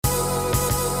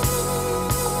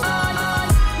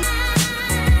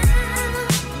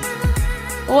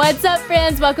What's up,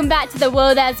 friends? Welcome back to the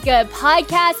Whoa, That's Good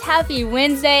podcast. Happy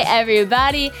Wednesday,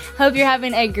 everybody. Hope you're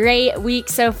having a great week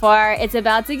so far. It's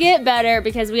about to get better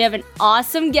because we have an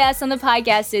awesome guest on the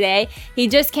podcast today. He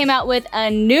just came out with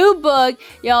a new book.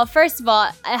 Y'all, first of all,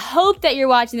 I hope that you're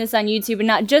watching this on YouTube and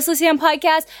not just listening on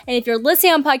podcasts. And if you're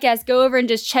listening on podcasts, go over and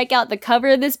just check out the cover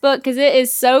of this book because it is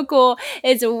so cool.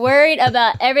 It's worried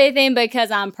about everything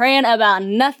because I'm praying about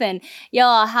nothing.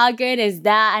 Y'all, how good is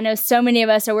that? I know so many of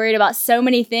us are worried about so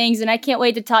many things, and I can't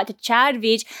wait to talk to Chad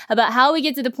Veach about how we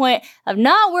get to the point of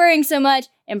not worrying so much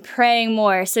and praying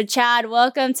more. So Chad,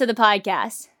 welcome to the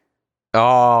podcast.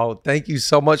 Oh, thank you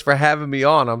so much for having me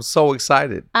on. I'm so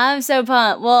excited. I'm so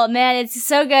pumped. Well, man, it's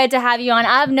so good to have you on.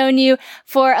 I've known you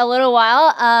for a little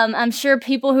while. I'm sure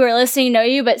people who are listening know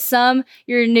you, but some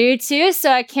you're new to. So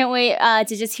I can't wait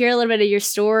to just hear a little bit of your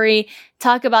story,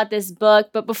 talk about this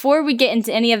book. But before we get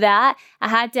into any of that, I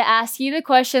had to ask you the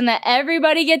question that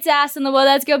everybody gets asked on the Well,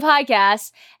 That's Good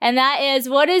podcast. And that is,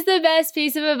 what is the best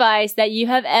piece of advice that you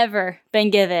have ever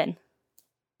been given?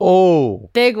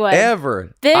 Oh, big one.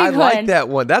 Ever. Big I one. like that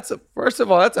one. First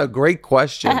of all, that's a great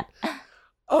question.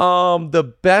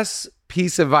 The best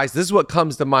piece of advice, this is what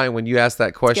comes to mind when you ask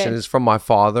that question, is from my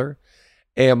father.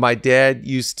 And my dad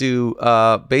used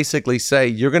to basically say,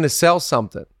 you're going to sell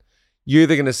something. You're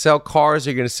either going to sell cars or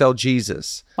you're going to sell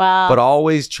Jesus. Wow. But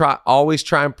always try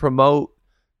and promote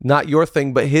not your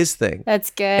thing, but his thing. That's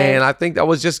good. And I think that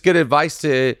was just good advice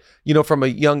to, from a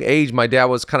young age. My dad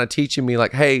was kind of teaching me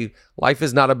like, hey, life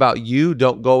is not about you.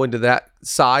 Don't go into that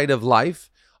side of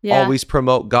life. Yeah. Always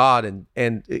promote God.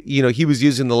 And he was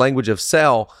using the language of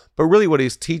sell, but really what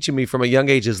he's teaching me from a young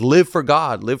age is live for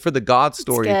God, live for the God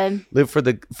story, live for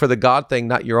the God thing,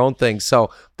 not your own thing. So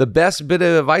the best bit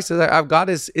of advice that I've got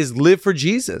is live for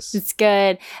Jesus. It's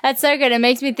good. That's so good. It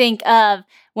makes me think of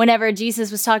whenever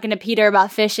Jesus was talking to Peter about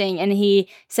fishing and he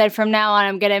said, from now on,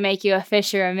 I'm going to make you a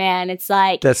fisher of man. It's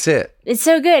like, that's it. It's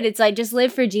so good. It's like, just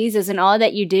live for Jesus and all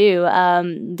that you do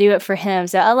it for him.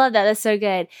 So I love that. That's so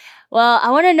good. Well, I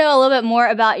want to know a little bit more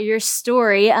about your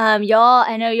story. I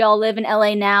know y'all live in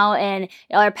LA now and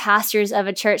y'all are pastors of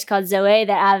a church called Zoe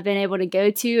that I've been able to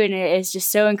go to, and it is just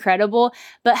so incredible.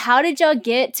 But how did y'all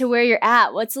get to where you're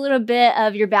at? What's a little bit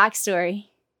of your backstory?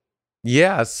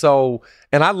 Yeah. So,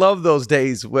 and I love those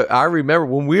days. I remember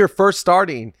when we were first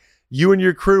starting, you and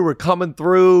your crew were coming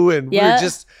through and we were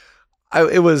just,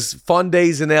 it was fun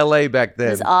days in LA back then.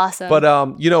 It was awesome. But,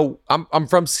 I'm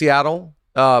from Seattle.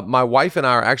 My wife and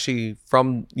I are actually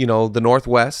from, the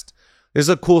Northwest. This is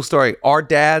a cool story. Our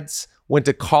dads went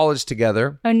to college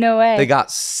together. Oh, no way. They got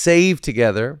saved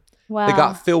together. Wow. They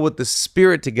got filled with the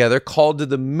Spirit together, called to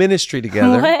the ministry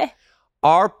together. What?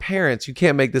 Our parents, you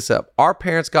can't make this up. Our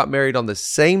parents got married on the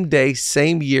same day,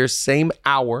 same year, same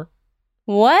hour.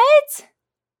 What?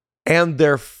 And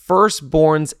their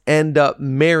firstborns end up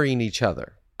marrying each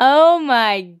other. Oh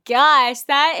my gosh.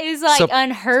 That is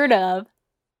unheard of.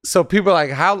 So people are like,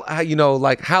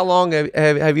 how long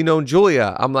have you known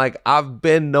Julia? I'm like, I've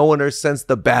been knowing her since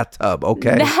the bathtub.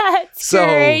 Okay. That's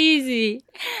crazy.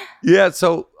 Yeah.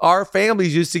 So our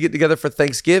families used to get together for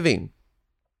Thanksgiving.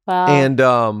 Wow. And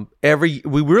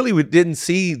we didn't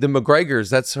see the McGregors.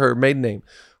 That's her maiden name.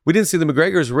 We didn't see the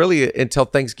McGregors really until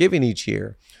Thanksgiving each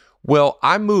year. Well,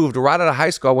 I moved right out of high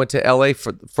school. I went to LA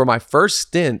for my first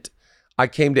stint. I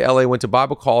came to LA, went to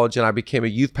Bible college, and I became a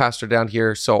youth pastor down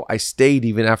here. So I stayed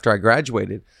even after I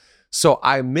graduated. So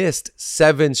I missed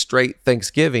 7 straight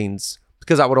Thanksgivings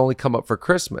because I would only come up for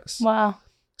Christmas. Wow.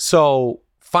 So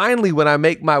finally, when I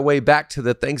make my way back to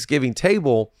the Thanksgiving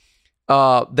table,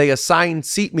 they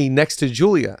seat me next to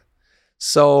Julia.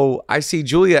 So I see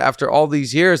Julia after all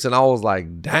these years, and I was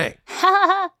like, dang,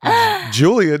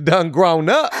 Julia done grown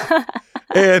up.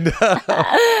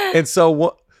 And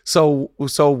so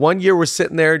one year we're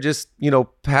sitting there just,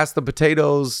 past the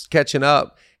potatoes, catching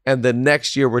up. And the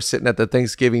next year we're sitting at the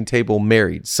Thanksgiving table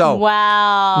married. So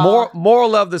wow.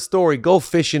 Moral of the story, go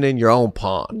fishing in your own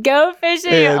pond. Go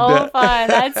fishing in your own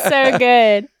pond. That's so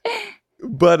good.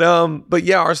 But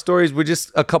yeah, our stories were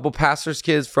just a couple pastors'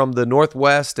 kids from the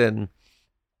Northwest and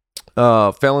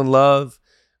fell in love,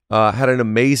 had an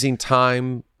amazing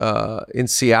time in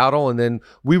Seattle. And then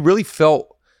we really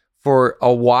felt for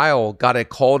a while, God had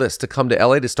called us to come to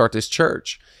LA to start this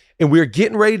church. And we were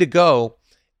getting ready to go.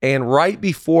 And right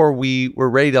before we were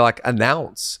ready to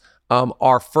announce,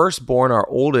 our firstborn, our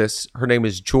oldest, her name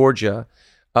is Georgia.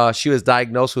 She was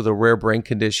diagnosed with a rare brain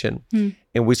condition.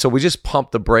 And we just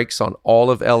pumped the brakes on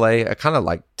all of LA. I kind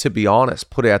of to be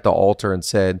honest, put it at the altar and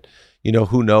said,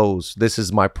 who knows? This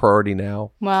is my priority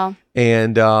now. Wow.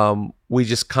 And we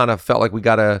just kind of felt like we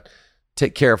got to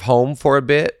take care of home for a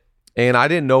bit. And I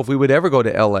didn't know if we would ever go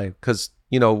to LA because,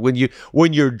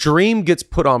 when your dream gets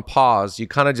put on pause, you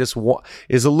kind of just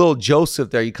is a little Joseph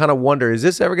there. You kind of wonder, is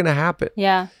this ever going to happen?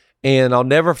 Yeah. And I'll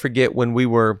never forget when we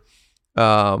were,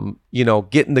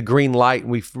 getting the green light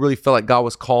and we really felt like God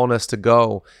was calling us to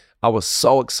go. I was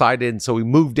so excited. And so we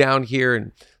moved down here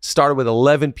and started with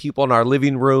 11 people in our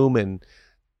living room and,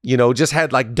 just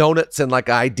had like donuts and like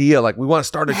an idea, like we want to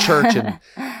start a church. And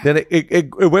then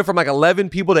it went from like 11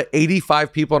 people to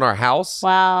 85 people in our house.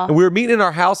 Wow. And we were meeting in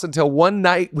our house until one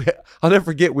night, I'll never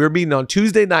forget, we were meeting on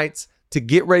Tuesday nights to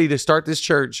get ready to start this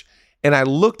church. And I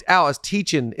looked out, I was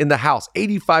teaching in the house,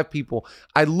 85 people.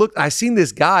 I seen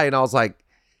this guy and I was like,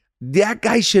 that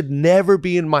guy should never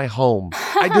be in my home.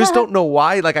 I just don't know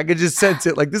why. Like I could just sense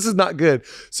it. Like this is not good.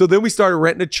 So then we started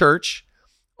renting a church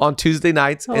on Tuesday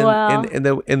nights and, wow. and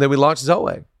then we launched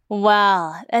Zoe.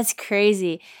 Wow, that's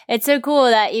crazy. It's so cool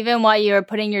that even while you were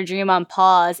putting your dream on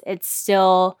pause, it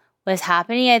still was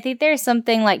happening. I think there's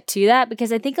something like to that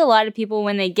because I think a lot of people,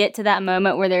 when they get to that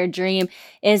moment where their dream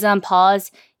is on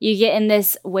pause, you get in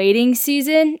this waiting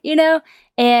season,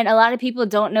 and a lot of people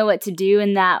don't know what to do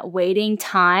in that waiting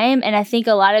time. And I think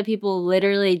a lot of people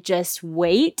literally just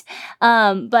wait.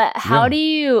 But how do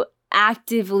you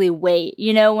actively wait?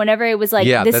 Whenever it was like,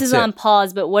 this is on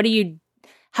pause, but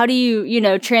how do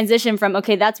you, transition from,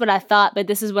 okay, that's what I thought, but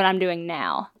this is what I'm doing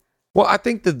now? Well, I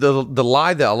think that the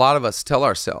lie that a lot of us tell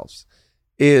ourselves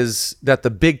is that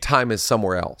the big time is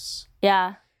somewhere else.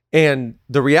 Yeah. And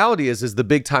the reality is the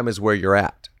big time is where you're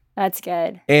at. That's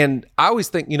good. And I always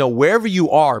think, wherever you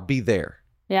are, be there.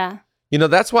 Yeah.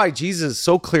 That's why Jesus is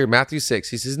so clear, Matthew 6.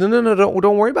 He says, no,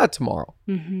 don't worry about tomorrow.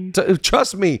 Mm-hmm.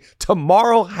 Trust me,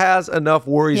 tomorrow has enough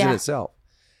worries in itself.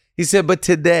 He said, but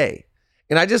today,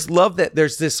 and I just love that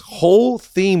there's this whole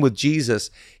theme with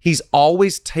Jesus. He's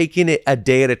always taking it a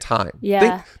day at a time.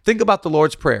 Yeah. Think about the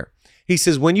Lord's Prayer. He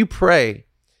says, when you pray,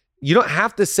 you don't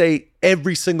have to say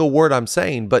every single word I'm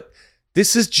saying, but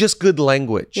this is just good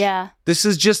language. Yeah. This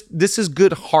is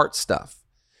good heart stuff.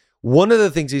 One of the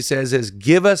things he says is,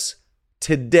 give us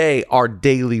today our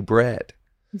daily bread.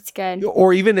 It's good.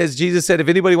 Or even as Jesus said, if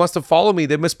anybody wants to follow me,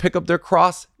 they must pick up their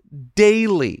cross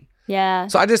daily. Yeah.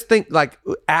 So I just think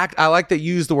I like that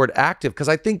you use the word active because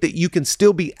I think that you can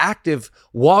still be active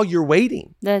while you're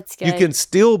waiting. That's good. You can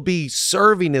still be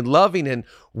serving and loving, and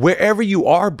wherever you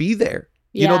are, be there.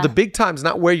 The big time is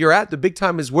not where you're at. The big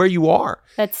time is where you are.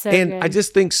 That's so and good. I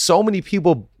just think so many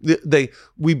people,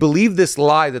 we believe this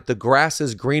lie that the grass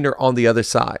is greener on the other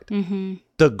side. Mm-hmm.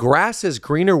 The grass is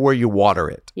greener where you water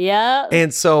it. Yeah.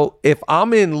 And so if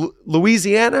I'm in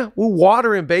Louisiana, we're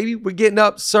watering, baby. We're getting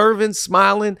up, serving,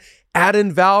 smiling,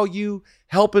 adding value,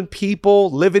 helping people,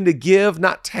 living to give,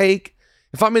 not take.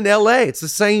 If I'm in LA, it's the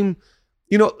same,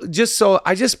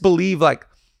 I just believe like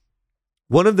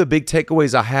one of the big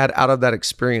takeaways I had out of that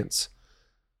experience,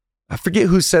 I forget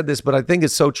who said this, but I think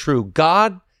it's so true.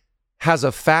 God has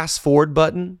a fast forward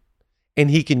button and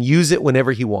he can use it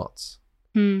whenever he wants.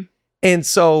 And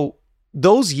so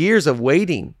those years of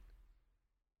waiting,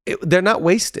 they're not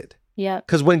wasted. Yeah.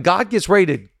 Because when God gets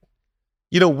ready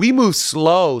to, we move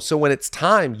slow. So when it's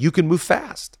time, you can move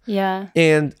fast. Yeah.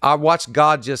 And I watched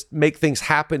God just make things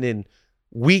happen in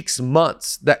weeks,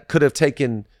 months that could have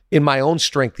taken, in my own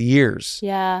strength, years.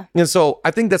 Yeah. And so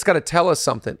I think that's got to tell us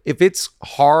something. If it's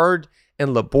hard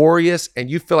and laborious and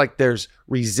you feel like there's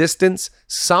resistance,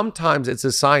 sometimes it's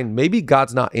a sign maybe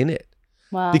God's not in it.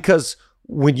 Wow. Because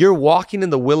when you're walking in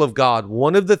the will of God,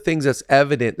 one of the things that's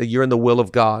evident that you're in the will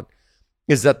of God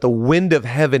is that the wind of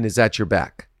heaven is at your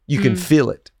back. You can feel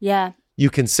it. Yeah. You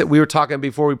can sit. We were talking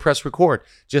before we press record,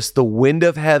 just the wind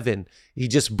of heaven. He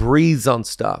just breathes on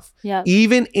stuff. Yeah.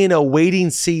 Even in a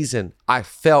waiting season, I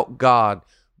felt God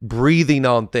breathing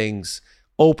on things,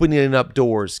 opening up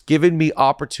doors, giving me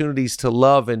opportunities to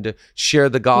love and to share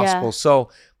the gospel. Yeah. So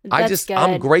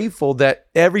I'm grateful that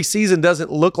every season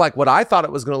doesn't look like what I thought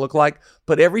it was going to look like,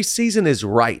 but every season is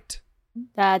right.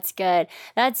 That's good.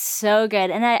 That's so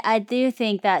good. And I do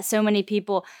think that so many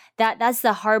people, that's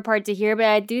the hard part to hear, but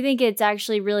I do think it's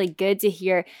actually really good to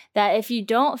hear that if you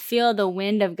don't feel the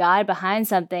wind of God behind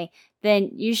something,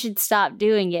 then you should stop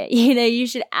doing it. You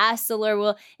should ask the Lord,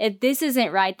 well, if this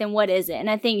isn't right, then what is it? And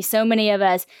I think so many of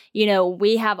us,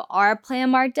 we have our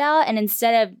plan marked out, and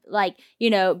instead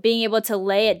of being able to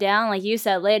lay it down, like you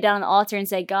said, lay it down on the altar and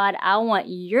say, God, I want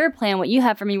your plan, what you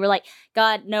have for me. We're like,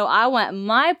 God, no, I want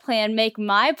my plan, make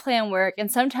my plan work.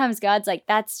 And sometimes God's like,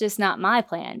 that's just not my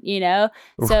plan,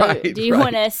 So do you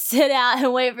want to sit out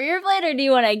and wait for your plan, or do you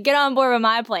want to get on board with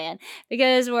my plan?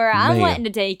 Because where I'm wanting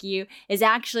to take you is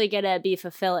actually going to be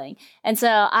fulfilling. And so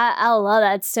I love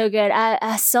that. It's so good.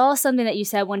 I saw something that you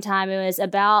said one time. It was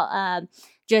about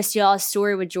just y'all's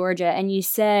story with Georgia, and you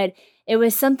said it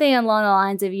was something along the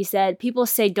lines of, you said, people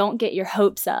say, don't get your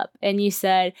hopes up. And you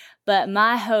said, but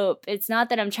my hope, it's not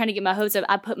that I'm trying to get my hopes up.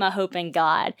 I put my hope in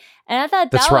God. And I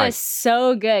thought that was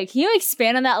so good. Can you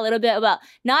expand on that a little bit about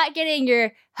not getting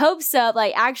your hopes up,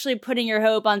 like actually putting your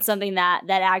hope on something that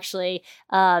actually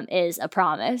is a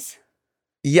promise?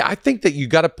 Yeah, I think that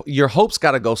your hopes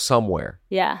got to go somewhere.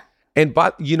 Yeah. And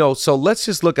so let's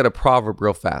just look at a proverb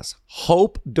real fast.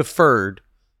 Hope deferred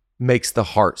makes the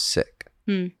heart sick.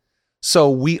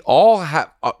 So we all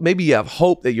have, maybe you have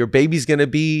hope that your baby's going to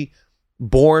be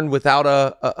born without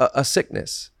a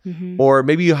sickness. Or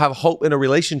maybe you have hope in a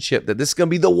relationship that this is going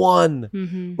to be the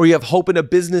one. Or you have hope in a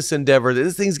business endeavor that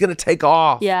this thing's going to take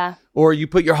off. Yeah. Or you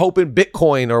put your hope in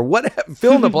Bitcoin or whatever,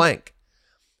 fill in the blank.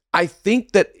 I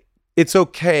think that it's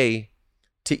okay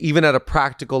to, even at a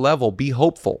practical level, be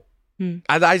hopeful.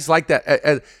 I just like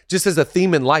that just as a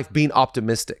theme in life, being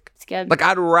optimistic. It's good. Like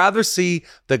I'd rather see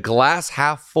the glass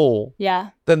half full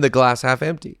than the glass half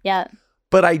empty. Yeah.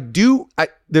 But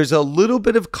there's a little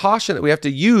bit of caution that we have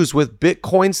to use with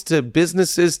Bitcoins, to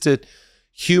businesses, to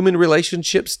human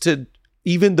relationships, to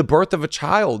even the birth of a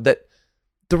child, that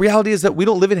the reality is that we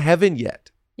don't live in heaven yet.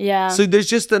 Yeah. So there's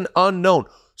just an unknown.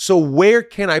 So where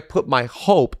can I put my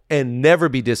hope and never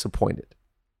be disappointed?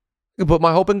 I can put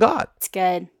my hope in God. It's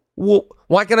good. Well,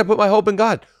 why can I put my hope in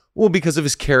God? Well, because of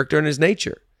his character and his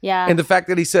nature. Yeah. And the fact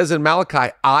that he says in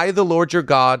Malachi, I, the Lord your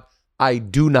God, I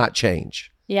do not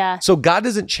change. Yeah. So God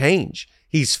doesn't change.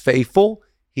 He's faithful.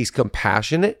 He's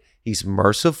compassionate. He's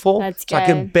merciful. That's good. So I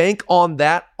can bank on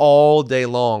that all day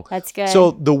long. That's good.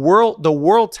 So the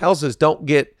world tells us don't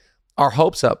get our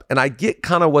hopes up. And I get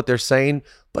kind of what they're saying,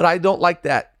 but I don't like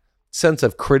that sense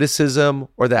of criticism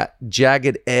or that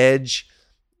jagged edge,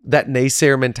 that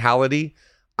naysayer mentality.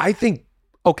 I think,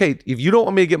 okay, if you don't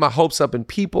want me to get my hopes up in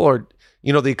people or,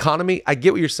 the economy, I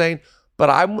get what you're saying, but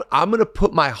I'm going to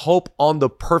put my hope on the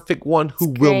perfect one who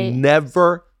will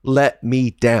never let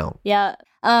me down. Yeah.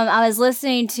 I was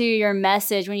listening to your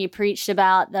message when you preached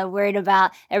about the word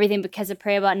about everything because of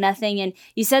pray about nothing. And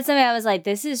you said something I was like,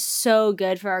 this is so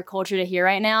good for our culture to hear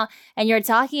right now. And you're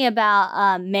talking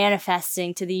about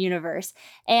manifesting to the universe.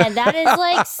 And that is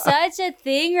like such a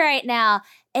thing right now.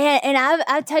 And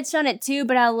I've touched on it too,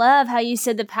 but I love how you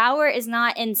said the power is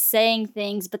not in saying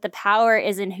things, but the power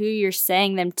is in who you're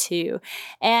saying them to.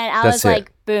 And I was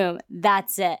like, boom,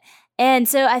 that's it. And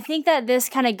so I think that this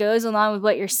kind of goes along with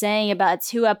what you're saying about it's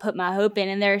who I put my hope in.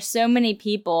 And there are so many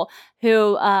people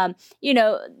who,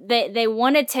 they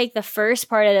want to take the first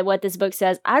part of what this book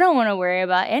says. I don't want to worry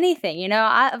about anything.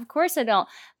 Of course I don't.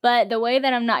 But the way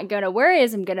that I'm not going to worry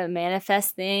is I'm going to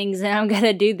manifest things and I'm going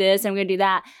to do this, I'm going to do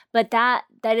that. But that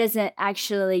doesn't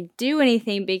actually do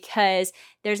anything because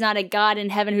there's not a God in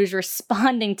heaven who's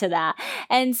responding to that.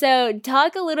 And so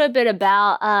talk a little bit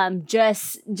about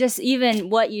just even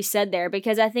what you said there,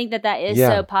 because I think that is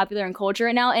so popular in culture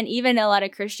right now. And even a lot of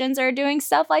Christians are doing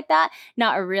stuff like that,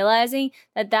 not realizing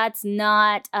that that's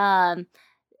not,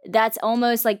 that's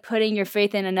almost like putting your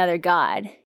faith in another God.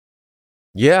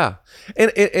 Yeah.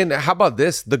 And how about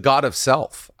this? The God of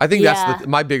self. I think that's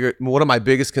one of my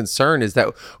biggest concern is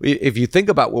that if you think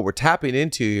about what we're tapping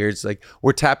into here, it's like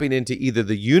we're tapping into either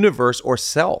the universe or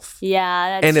self. Yeah,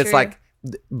 that's and it's true. Like,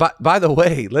 by the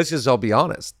way, let's just all be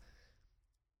honest.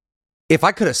 If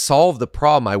I could have solved the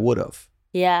problem, I would have.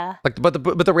 Yeah. But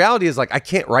the reality is like I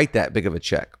can't write that big of a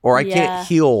check, or I can't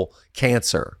heal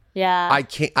cancer. Yeah. I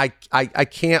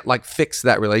can't like fix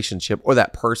that relationship or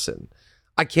that person.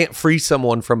 I can't free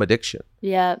someone from addiction.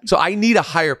 Yeah. So I need a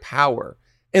higher power.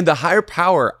 And the higher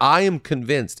power, I am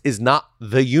convinced, is not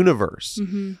the universe.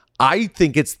 Mm-hmm. I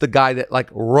think it's the guy that like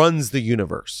runs the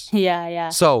universe. Yeah, yeah.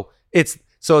 So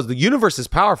the universe is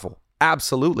powerful.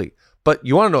 Absolutely. But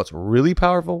you want to know what's really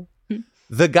powerful?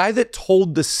 The guy that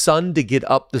told the sun to get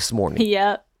up this morning.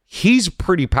 Yeah. He's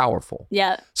pretty powerful.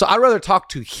 Yeah. So I'd rather talk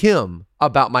to him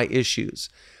about my issues.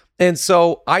 And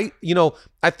so I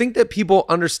think that people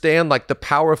understand like the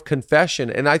power of confession.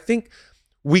 And I think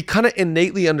we kind of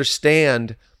innately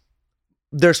understand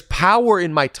there's power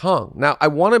in my tongue. Now, I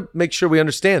want to make sure we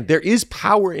understand there is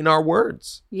power in our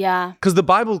words. Yeah. Because the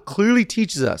Bible clearly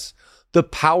teaches us the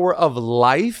power of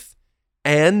life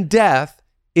and death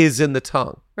is in the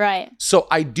tongue. Right. So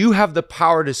I do have the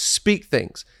power to speak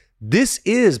things. This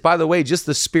is, by the way, just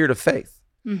the spirit of faith.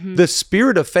 Mm-hmm. The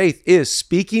spirit of faith is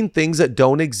speaking things that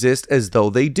don't exist as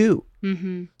though they do.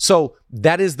 Mm-hmm. So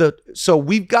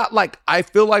we've got like, I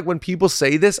feel like when people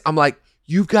say this, I'm like,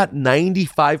 you've got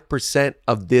 95%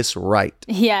 of this right.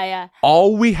 Yeah, yeah.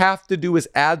 All we have to do is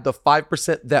add the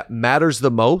 5% that matters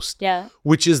the most,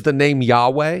 which is the name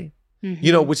Yahweh,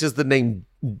 which is the name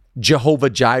Jehovah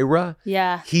Jireh.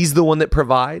 Yeah. He's the one that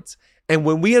provides. And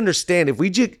when we understand, if we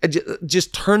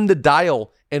just turn the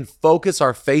dial and focus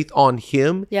our faith on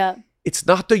him, it's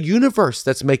not the universe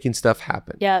that's making stuff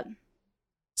happen.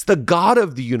 It's the God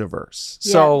of the universe.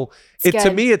 So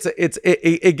to me,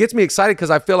 it gets me excited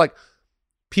because I feel like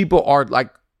people are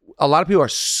like, a lot of people are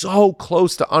so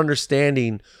close to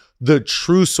understanding the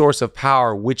true source of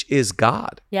power, which is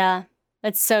God. Yeah.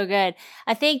 That's so good.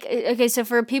 I think, okay, so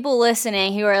for people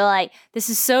listening who are like, this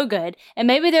is so good, and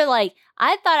maybe they're like,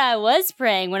 I thought I was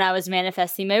praying when I was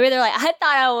manifesting. Maybe they're like, I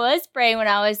thought I was praying when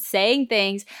I was saying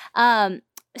things.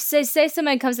 Say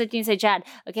someone comes up to you and say, Chad,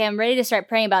 okay, I'm ready to start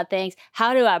praying about things.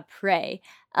 How do I pray?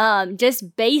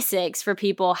 Just basics for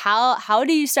people. How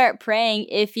do you start praying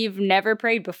if you've never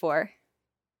prayed before?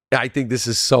 I think this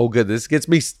is so good. This gets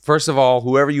me, first of all,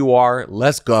 whoever you are,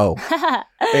 let's go.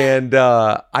 And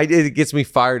it gets me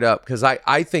fired up because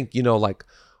I think, like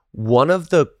one of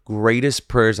the greatest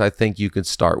prayers I think you could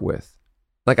start with,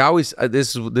 like I always,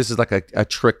 this is like a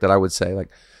trick that I would say, like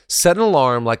set an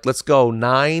alarm, like let's go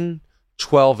 9,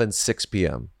 12, and 6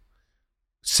 p.m.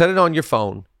 Set it on your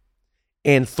phone,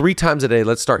 and 3 times a day,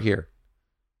 let's start here.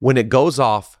 When it goes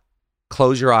off,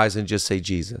 close your eyes and just say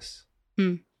Jesus.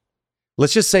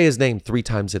 Let's just say his name 3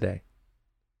 times a day.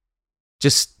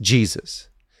 Just Jesus.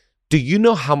 Do you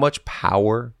know how much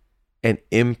power and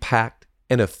impact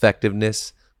and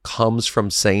effectiveness comes from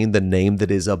saying the name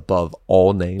that is above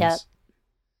all names?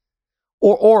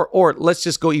 Or let's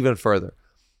just go even further.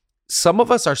 Some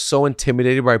of us are so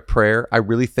intimidated by prayer. I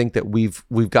really think that we've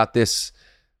got this,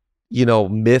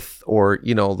 myth or,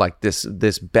 like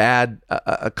this bad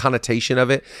connotation of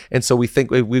it. And so we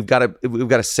think we've got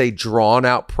to say drawn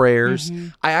out prayers.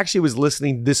 I actually was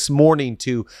listening this morning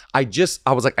to, I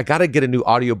was like, I got to get a new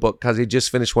audiobook because I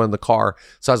just finished one in the car.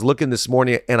 So I was looking this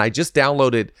morning and I just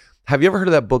downloaded, have you ever heard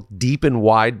of that book, Deep and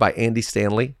Wide by Andy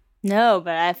Stanley? No,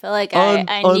 but I feel like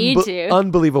I need to.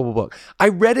 Unbelievable book. I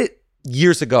read it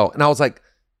years ago and I was like,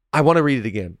 I want to read it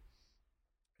again.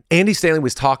 Andy Stanley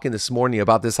was talking this morning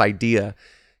about this idea.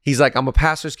 He's like, I'm a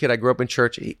pastor's kid. I grew up in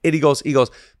church. He goes,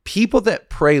 people that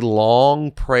pray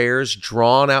long prayers,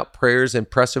 drawn out prayers,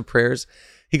 impressive prayers.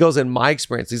 He goes, in my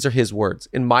experience, these are his words.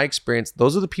 In my experience,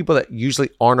 those are the people that usually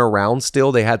aren't around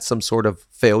still. They had some sort of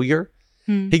failure.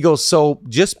 He goes, so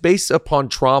just based upon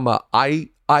trauma,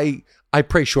 I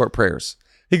pray short prayers.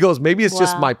 He goes, maybe it's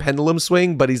just my pendulum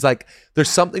swing, but he's like, there's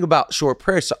something about short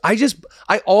prayers. So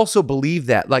I also believe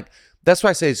that. Like, that's why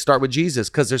I say start with Jesus,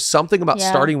 because there's something about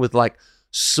starting with like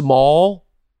small,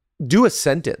 do a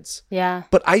sentence. Yeah.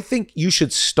 But I think you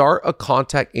should start a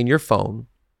contact in your phone,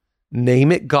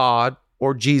 name it God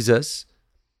or Jesus.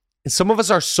 And some of us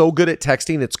are so good at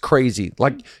texting, it's crazy.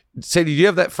 Like, Sadie, do you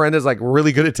have that friend that's like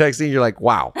really good at texting? You're like,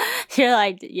 wow. You're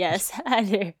like, yes,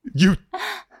 I do.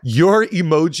 Your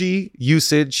emoji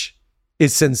usage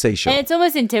is sensational. And it's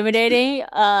almost intimidating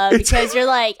because you're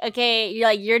like, okay,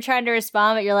 you're trying to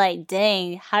respond, but you're like,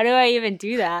 dang, how do I even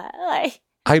do that? Like,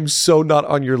 I'm so not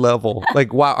on your level.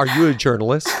 Like, wow, are you a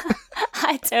journalist?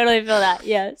 I totally feel that,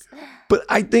 yes. But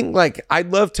I think like, I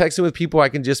love texting with people. I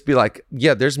can just be like,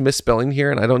 yeah, there's misspelling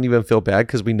here. And I don't even feel bad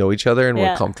because we know each other and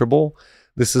we're comfortable.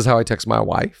 This is how I text my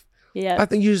wife. Yeah. I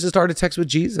think you should start a text with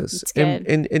Jesus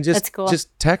and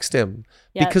just text him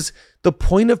because the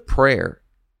point of prayer,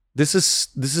 this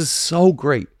is so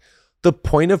great. The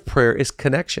point of prayer is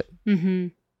connection. Mm-hmm.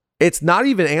 It's not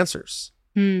even answers.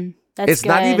 It's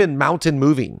not even mountain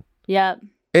moving. Yeah.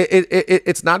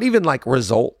 It's not even like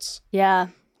results. Yeah.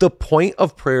 The point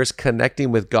of prayer is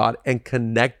connecting with God, and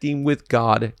connecting with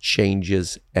God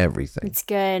changes everything. It's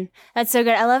good. That's so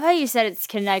good. I love how you said it's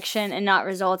connection and not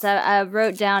results. I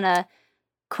wrote down a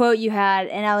quote you had,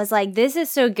 and I was like, this is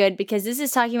so good because this is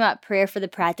talking about prayer for the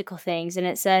practical things. And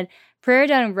it said, prayer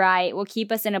done right will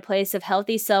keep us in a place of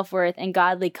healthy self-worth and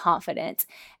godly confidence.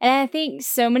 And I think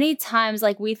so many times,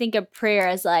 like, we think of prayer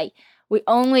as like, we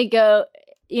only go,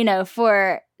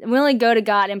 we only go to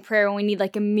God in prayer when we need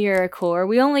like a miracle, or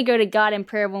we only go to God in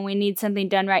prayer when we need something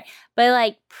done right. But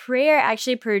like, prayer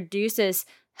actually produces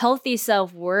healthy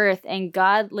self-worth and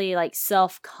godly like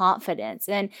self-confidence.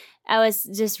 And I was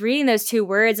just reading those 2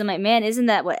 words. I'm like, man, isn't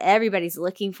that what everybody's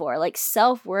looking for? Like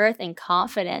self-worth and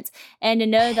confidence. And to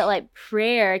know that like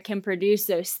prayer can produce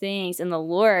those things in the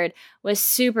Lord was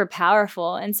super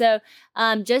powerful. And so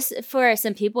just for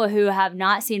some people who have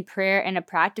not seen prayer in a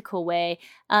practical way,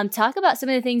 talk about some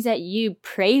of the things that you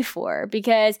pray for,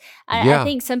 because I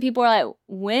think some people are like,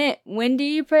 when do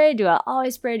you pray? Do I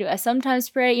always pray? Do I sometimes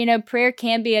pray? Prayer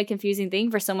can be a confusing thing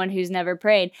for someone who's never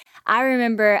prayed. I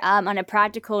remember on a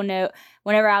practical note,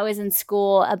 whenever I was in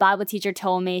school, a Bible teacher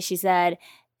told me, she said,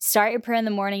 start your prayer in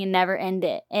the morning and never end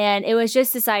it. And it was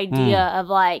just this idea of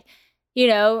like, you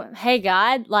know, hey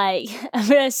God, like I'm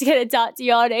just gonna talk to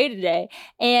you all day today.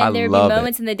 And there would be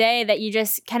moments in the day that you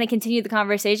just kind of continue the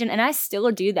conversation. And I still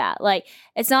do that. Like,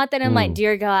 it's not that I'm like,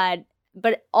 dear God,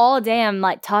 but all day I'm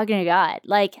like talking to God.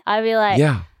 Like, I'd be like,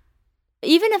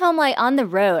 even if I'm like on the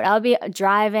road, I'll be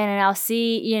driving and I'll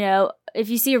see, you know, if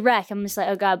you see a wreck, I'm just like,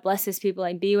 oh God, bless these people,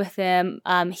 like be with them,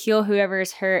 heal whoever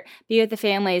is hurt, be with the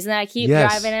families. And I keep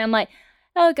driving and I'm like,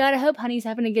 oh God, I hope honey's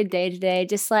having a good day today.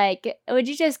 Just like, would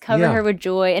you just cover her with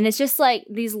joy? And it's just like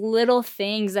these little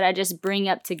things that I just bring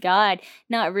up to God,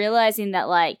 not realizing that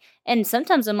like, and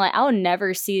sometimes I'm like, I'll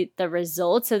never see the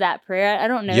results of that prayer. I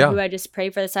don't know who I just pray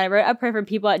for the side of the road. I pray for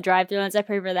people at drive-thru lanes. I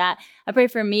pray for that. I pray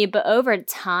for me. But over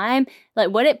time,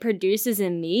 like what it produces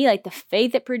in me, like the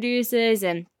faith it produces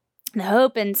and the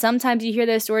hope. And sometimes you hear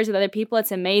those stories with other people.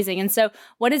 It's amazing. And so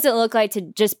what does it look like to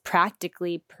just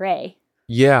practically pray?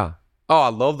 Yeah. Oh, I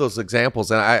love those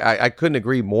examples. And I couldn't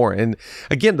agree more. And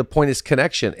again, the point is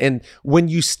connection. And when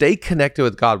you stay connected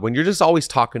with God, when you're just always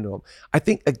talking to him, I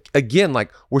think, again,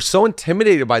 like we're so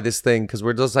intimidated by this thing because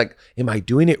we're just like, am I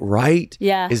doing it right?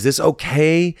 Yeah. Is this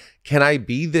okay? Can I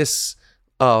be this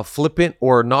flippant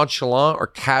or nonchalant or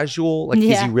casual? Like,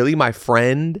 is he really my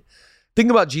friend?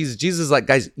 Think about Jesus. Jesus is like,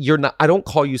 guys, I don't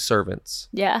call you servants.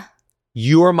 Yeah.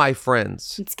 You are my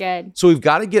friends. It's good. So we've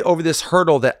got to get over this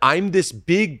hurdle that I'm this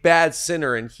big, bad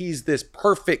sinner and he's this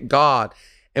perfect God.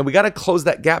 And we got to close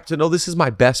that gap to know this is my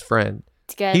best friend.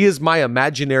 It's good. He is my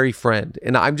imaginary friend.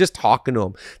 And I'm just talking to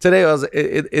him. Today I was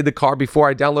in the car before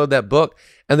I downloaded that book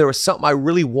and there was something I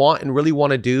really want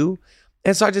to do.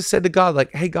 And so I just said to God,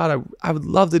 like, hey, God, I would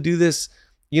love to do this.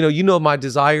 You know my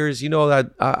desires. You know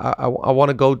that I want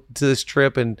to go to this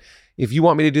trip. And if you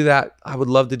want me to do that, I would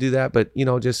love to do that. But,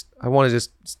 I want to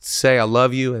just say I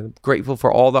love you and I'm grateful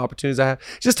for all the opportunities I have.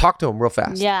 Just talk to him real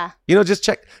fast. Yeah. Just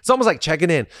check. It's almost like checking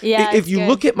in. Yeah. If you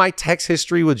look at my text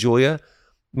history with Julia,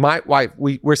 my wife,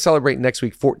 we're celebrating next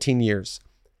week 14 years.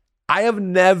 I have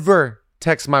never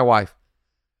texted my wife,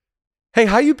 hey,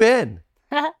 how you been?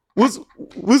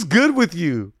 What's good with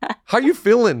you? How you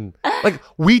feeling? Like,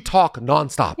 we talk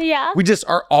nonstop. Yeah. We just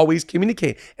are always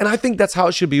communicating. And I think that's how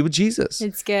it should be with Jesus.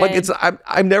 It's good. Like,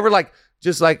 I'm never like,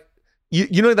 just like,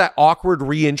 you know that awkward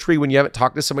re-entry when you haven't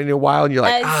talked to somebody in a while and you're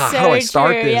like, how do I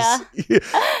start this? Yeah.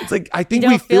 It's like, I think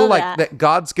we feel like that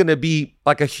God's going to be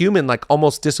like a human, like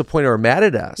almost disappointed or mad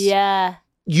at us. Yeah.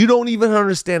 You don't even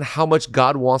understand how much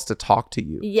God wants to talk to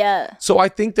you. Yeah. So I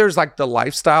think there's like the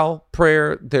lifestyle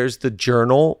prayer. There's the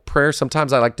journal prayer.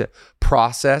 Sometimes I like to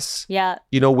process,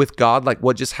 with God, like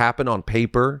what just happened on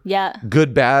paper. Yeah.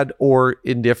 Good, bad, or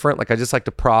indifferent. Like I just like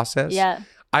to process. Yeah.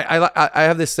 I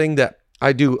have this thing that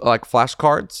I do like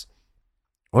flashcards.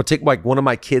 I'll take like one of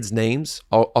my kids' names.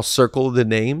 I'll circle the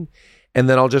name and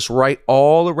then I'll just write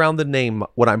all around the name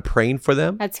what I'm praying for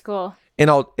them. That's cool. And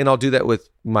I'll do that with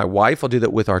my wife. I'll do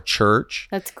that with our church.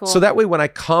 That's cool. So that way, when I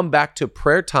come back to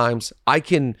prayer times, I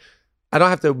don't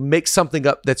have to make something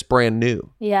up that's brand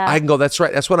new. Yeah. I can go, that's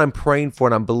right. That's what I'm praying for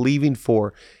and I'm believing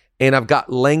for. And I've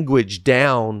got language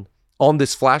down on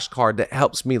this flashcard that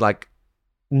helps me like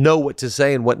know what to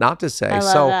say and what not to say. I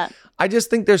love that. I just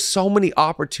think there's so many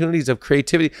opportunities of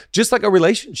creativity, just like a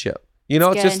relationship.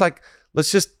 It's just like,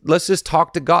 let's just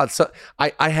talk to God. So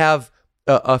I have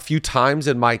a few times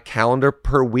in my calendar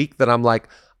per week that I'm like,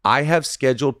 I have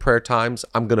scheduled prayer times.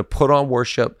 I'm going to put on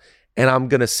worship and I'm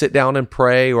going to sit down and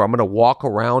pray, or I'm going to walk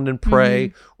around and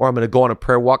pray, or I'm going to go on a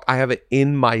prayer walk. I have it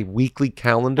in my weekly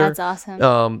calendar. That's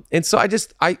awesome. And so I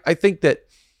think that,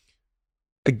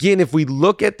 again, if we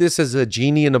look at this as a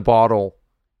genie in a bottle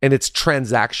and it's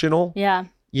transactional,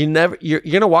 you're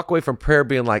going to walk away from prayer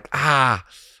being like, I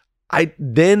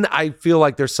feel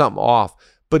like there's something off.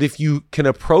 But if you can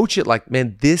approach it like,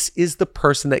 man, this is the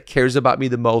person that cares about me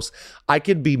the most. I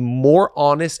can be more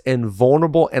honest and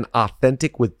vulnerable and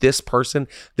authentic with this person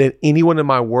than anyone in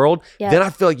my world. Yep. Then I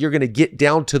feel like you're going to get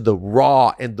down to the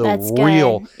raw and the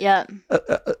real. Yeah.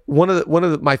 One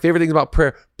of my favorite things about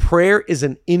prayer is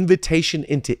an invitation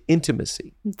into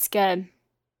intimacy. It's good.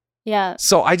 Yeah.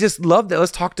 So I just love that.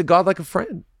 Let's talk to God like a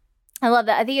friend. I love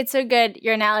that. I think it's so good,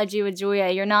 your analogy with Julia.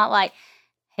 You're not like,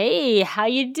 hey, how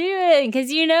you doing? Because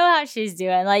you know how she's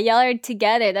doing. Like, y'all are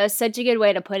together. That was such a good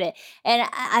way to put it. And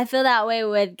I feel that way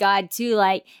with God, too.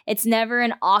 Like, it's never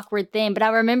an awkward thing. But I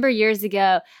remember years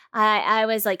ago, I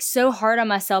was, like, so hard on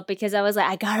myself because I was like,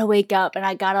 I got to wake up and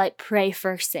I got to, like, pray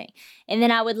first thing. And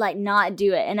then I would, like, not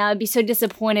do it. And I would be so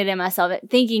disappointed in myself,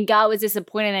 thinking God was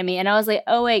disappointed in me. And I was like,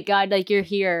 oh, wait, God, like, you're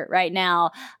here right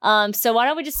now. So why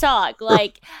don't we just talk?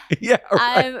 Like, yeah,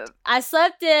 right. I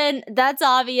slept in. That's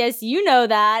obvious. You know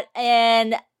that.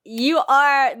 And you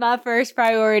are my first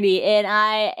priority, and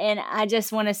I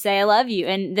just want to say I love you.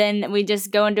 And then we just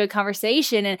go into a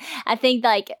conversation, and I think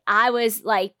like I was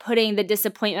like putting the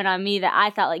disappointment on me that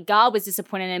I thought like God was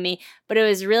disappointed in me, but it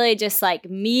was really just like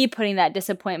me putting that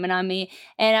disappointment on me.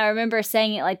 And I remember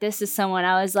saying it like this to someone.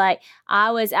 I was like,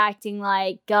 I was acting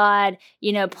like God,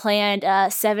 planned a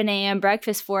 7 a.m.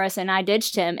 breakfast for us, and I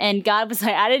ditched him. And God was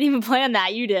like, I didn't even plan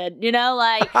that. You did,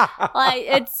 like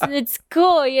it's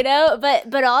cool,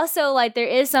 but also like there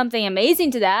is something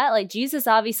amazing to that. Like Jesus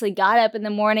obviously got up in the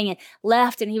morning and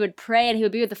left, and he would pray and he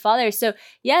would be with the Father. So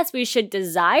yes, we should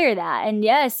desire that. And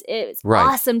yes, it's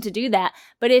awesome to do that.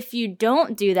 But if you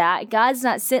don't do that, God's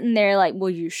not sitting there like, well,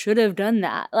 you should have done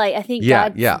that. Like, I think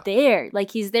God's there.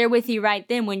 Like, he's there with you right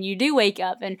then when you do wake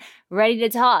up and ready to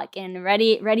talk and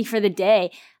ready for the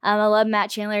day. I love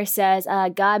Matt Chandler says,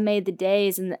 God made the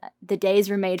days and the days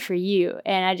were made for you.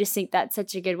 And I just think that's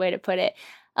such a good way to put it.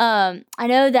 I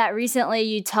know that recently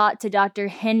you talked to Dr.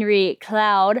 Henry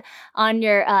Cloud on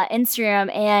your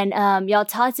Instagram, and y'all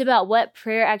talked about what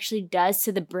prayer actually does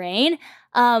to the brain.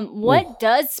 What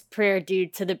does prayer do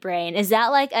to the brain? Is that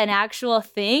like an actual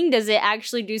thing? Does it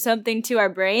actually do something to our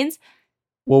brains?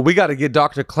 Well, we got to get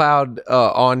Dr. Cloud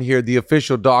on here, the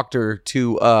official doctor,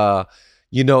 to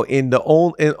in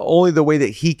only the way that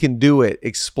he can do it,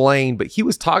 explain. But he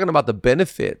was talking about the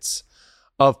benefits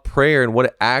of prayer and what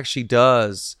it actually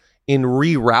does in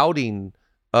rerouting,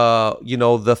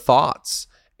 the thoughts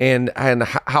and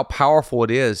how powerful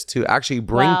it is to actually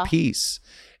bring peace.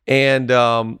 And,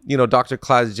 Dr.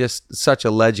 Cloud is just such a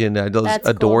legend. I just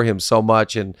adore him so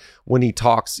much. And when he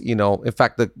talks, in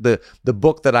fact, the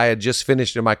book that I had just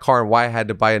finished in my car and why I had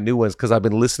to buy a new one is because I've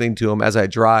been listening to him as I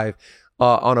drive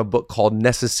on a book called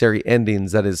Necessary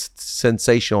Endings that is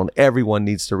sensational. And everyone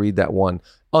needs to read that one.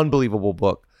 Unbelievable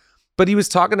book. But he was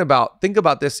talking about, think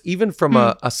about this, even from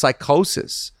a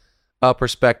psychosis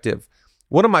perspective.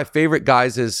 One of my favorite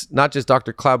guys is not just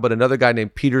Dr. Cloud, but another guy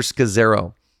named Peter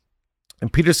Scazzero.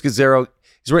 And Peter Scazzero,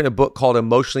 he's written a book called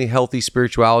Emotionally Healthy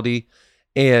Spirituality,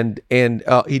 and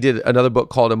he did another book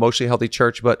called Emotionally Healthy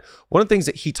Church. But one of the things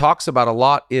that he talks about a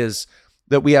lot is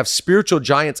that we have spiritual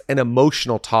giants and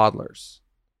emotional toddlers.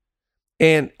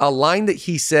 And a line that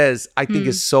he says, I think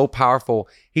is so powerful.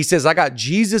 He says, I got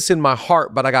Jesus in my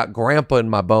heart, but I got grandpa in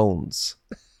my bones.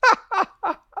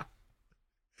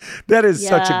 That is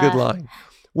such a good line.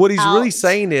 What he's really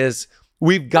saying is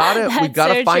we've got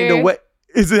to find a way.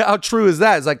 Is it how true is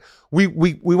that? It's like we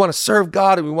want to serve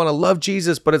God and we want to love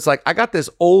Jesus, but it's like I got this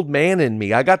old man in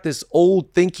me. I got this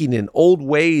old thinking and old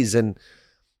ways. And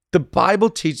the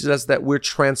Bible teaches us that we're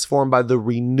transformed by the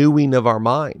renewing of our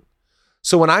mind.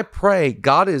 So when I pray,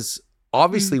 God is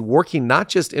obviously working not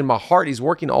just in my heart, he's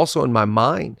working also in my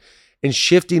mind and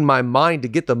shifting my mind to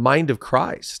get the mind of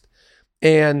Christ.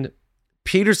 And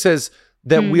Peter says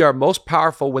that we are most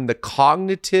powerful when the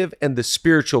cognitive and the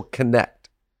spiritual connect.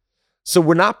 So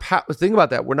we're not, think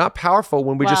about that. We're not powerful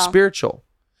when we're just spiritual.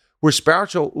 We're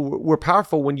spiritual. We're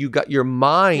powerful when you got your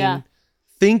mind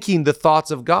thinking the thoughts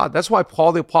of God. That's why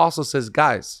Paul the Apostle says,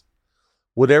 guys,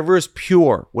 whatever is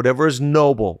pure, whatever is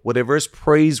noble, whatever is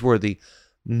praiseworthy,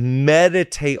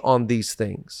 meditate on these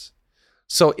things.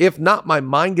 So if not, my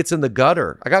mind gets in the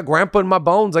gutter. I got grandpa in my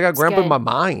bones. I got grandpa in my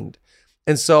mind.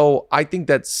 And so I think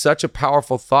that's such a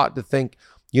powerful thought to think,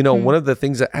 one of the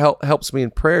things that helps me in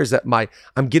prayer is that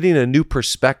I'm getting a new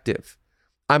perspective.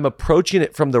 I'm approaching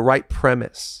it from the right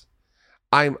premise.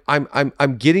 I'm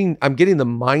getting the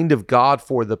mind of God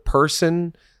for the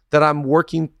person that I'm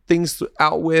working things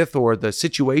out with or the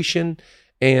situation.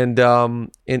 And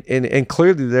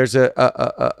clearly there's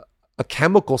a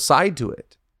chemical side to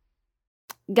it.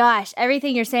 Gosh,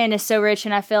 everything you're saying is so rich.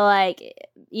 And I feel like,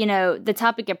 the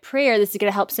topic of prayer, this is going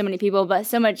to help so many people, but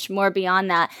so much more beyond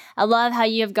that. I love how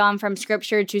you have gone from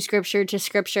scripture to scripture to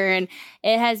scripture. And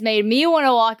it has made me want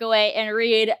to walk away and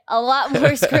read a lot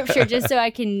more scripture just so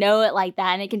I can know it like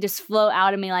that. And it can just flow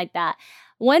out of me like that.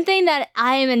 One thing that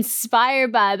I am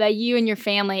inspired by you and your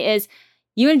family is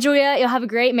you and Julia, you'll have a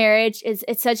great marriage.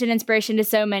 It's such an inspiration to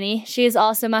so many. She is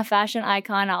also my fashion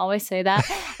icon. I always say that.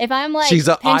 If I'm like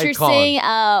Pinteresting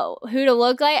who to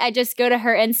look like, I just go to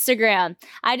her Instagram.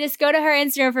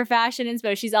 For fashion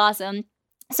inspo. She's awesome.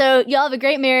 So y'all have a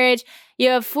great marriage. you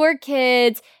have 4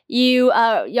 kids,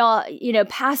 y'all,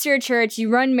 pastor a church, you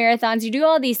run marathons, you do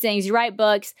all these things, you write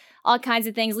books, all kinds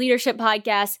of things, leadership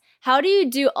podcasts. How do you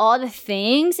do all the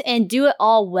things and do it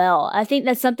all well? I think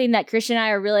that's something that Christian and I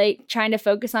are really trying to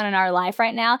focus on in our life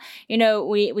right now.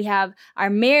 We have our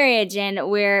marriage and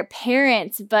we're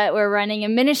parents, but we're running a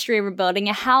ministry, we're building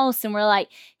a house, and we're like,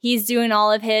 he's doing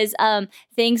all of his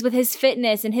things with his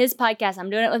fitness and his podcast.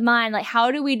 I'm doing it with mine. Like, how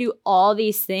do we do all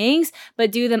these things,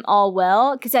 but do them all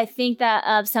well? Because I think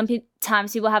that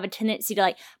sometimes people have a tendency to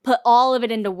like put all of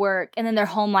it into work and then their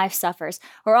home life suffers,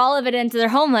 or all of it into their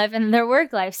home life and their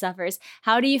work life suffers.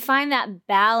 How do you find that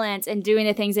balance in doing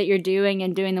the things that you're doing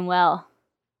and doing them well?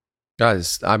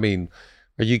 Guys, I mean,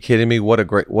 are you kidding me? What a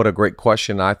great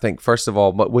question. I think, first of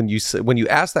all, but when you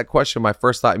ask that question, my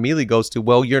first thought immediately goes to,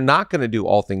 well, you're not going to do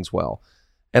all things well.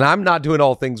 And I'm not doing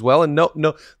all things well. And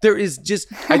no, there is just,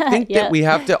 I think that we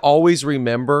have to always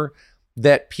remember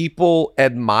that people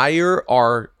admire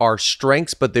our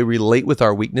strengths, but they relate with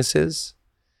our weaknesses.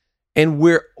 And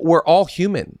we're all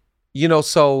human,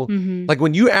 so like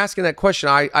when you asking that question,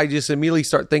 I just immediately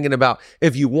start thinking about,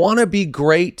 if you want to be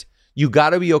great, you got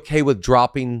to be okay with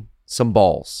dropping some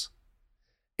balls.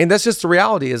 And that's just the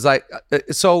reality, is like,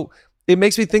 so it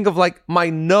makes me think of like, my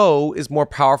no is more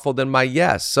powerful than my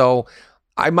yes. So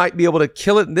I might be able to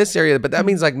kill it in this area, but that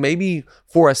means like maybe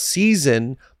for a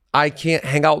season, I can't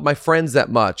hang out with my friends that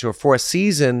much, or for a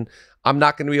season, I'm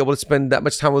not going to be able to spend that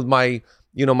much time with my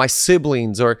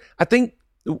siblings. Or I think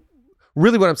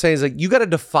really what I'm saying is like, you got to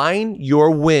define your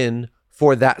win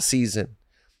for that season.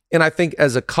 And I think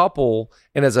as a couple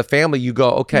and as a family, you go,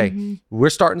 okay, we're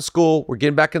starting school, we're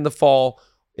getting back in the fall.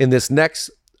 In this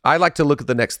I like to look at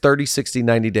the next 30, 60,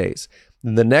 90 days.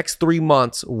 In the next 3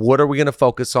 months, what are we going to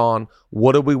focus on?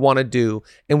 What do we want to do?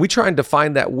 And we try and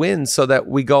define that win so that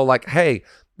we go like, hey,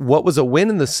 what was a win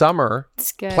in the summer?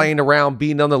 Playing around,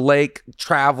 being on the lake,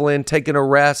 traveling, taking a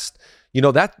rest.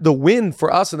 That the win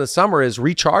for us in the summer is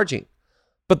recharging.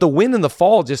 But the win in the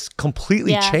fall just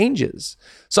completely changes.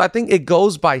 So I think it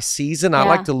goes by season. I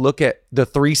like to look at the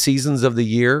 3 seasons of the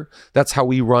year. That's how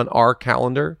we run our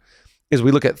calendar, is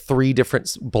we look at 3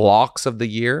 different blocks of the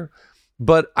year.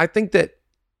 But I think that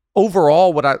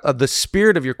overall, the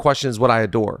spirit of your question is what I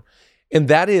adore. And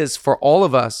that is, for all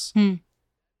of us,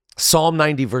 Psalm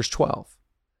 90, verse 12.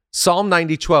 Psalm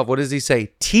 90, 12, what does he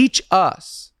say? Teach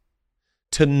us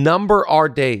to number our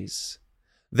days,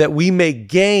 that we may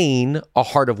gain a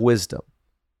heart of wisdom.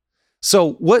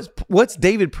 So what's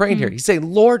David praying here? He's saying,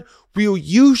 Lord, will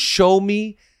you show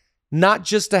me not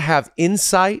just to have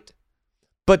insight,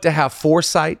 but to have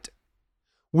foresight?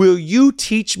 Will you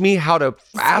teach me how to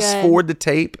fast forward the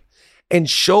tape and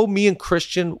show me and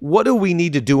Christian, what do we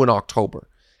need to do in October?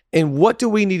 And what do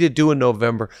we need to do in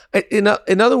November? In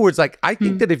other words, like, I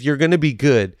think that if you're going to be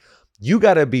good, you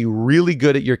got to be really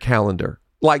good at your calendar.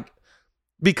 Like,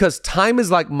 because time is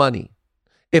like money.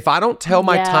 If I don't tell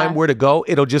my time where to go,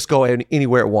 it'll just go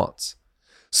anywhere it wants.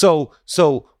 So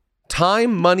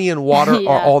time, money, and water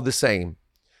are all the same.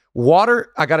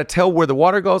 Water, I got to tell where the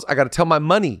water goes. I got to tell my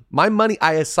money. My money,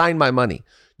 I assign my money.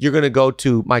 You're going to go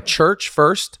to my church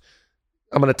first.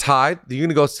 I'm going to tithe. You're going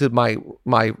to go to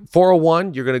my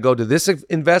 401. You're going to go to this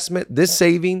investment, this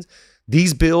savings,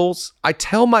 these bills. I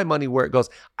tell my money where it goes.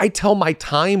 I tell my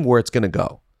time where it's going to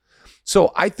go.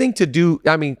 So I think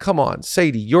come on,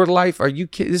 Sadie, your life, are you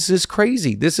kidding? This is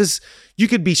crazy. You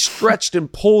could be stretched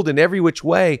and pulled in every which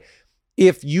way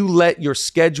if you let your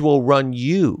schedule run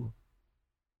you.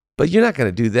 But you're not going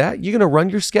to do that. You're going to run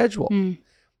your schedule.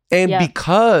 And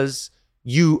because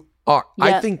you are,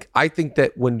 I think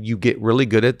that when you get really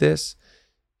good at this,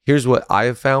 here's what I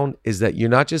have found, is that you're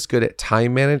not just good at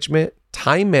time management.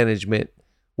 Time management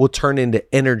will turn into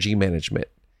energy management.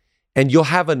 And you'll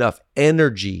have enough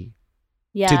energy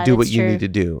to do what you need to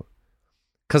do.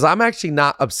 Because I'm actually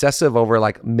not obsessive over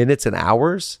like minutes and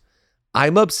hours.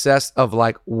 I'm obsessed of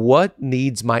like, what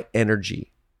needs my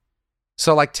energy?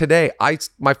 So like today,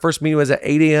 my first meeting was at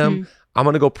 8 a.m. I'm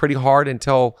going to go pretty hard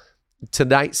until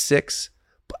tonight, 6.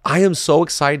 But I am so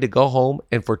excited to go home,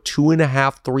 and for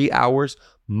 2.5, 3 hours,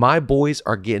 my boys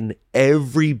are getting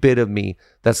every bit of me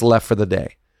that's left for the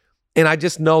day. And I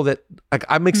just know that like,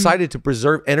 I'm excited to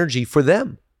preserve energy for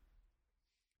them.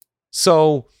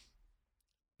 So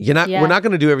we're not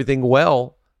going to do everything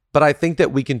well, but I think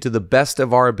that we can, to the best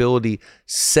of our ability,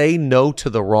 say no to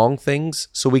the wrong things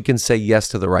so we can say yes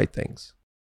to the right things.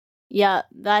 Yeah,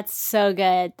 that's so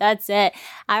good. That's it.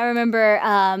 I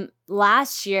remember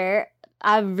last year,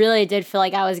 I really did feel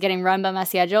like I was getting run by my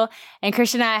schedule, and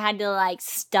Christian and I had to like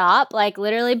stop, like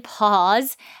literally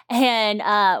pause.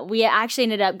 And we actually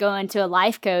ended up going to a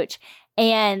life coach,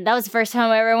 And that was the first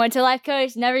time I ever went to a life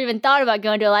coach. Never even thought about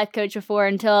going to a life coach before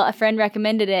until a friend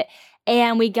recommended it.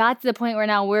 And we got to the point where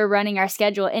now we're running our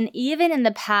schedule. And even in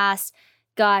the past,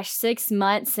 6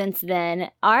 months since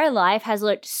then, our life has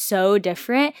looked so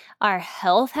different. Our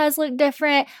health has looked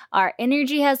different. Our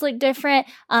energy has looked different.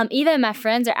 Even my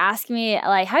friends are asking me,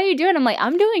 like, how are you doing? I'm like,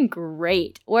 I'm doing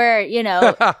great. Where,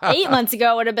 8 months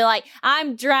ago, I would have been like,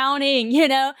 I'm drowning,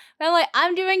 But I'm like,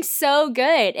 I'm doing so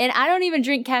good. And I don't even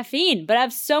drink caffeine, but I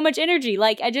have so much energy.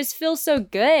 Like, I just feel so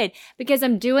good because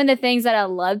I'm doing the things that I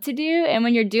love to do. And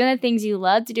when you're doing the things you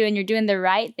love to do and you're doing the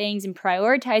right things and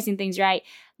prioritizing things right,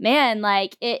 man,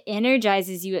 like it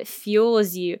energizes you, it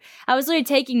fuels you. I was literally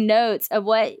taking notes of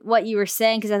what you were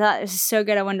saying because I thought it was so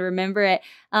good. I wanted to remember it.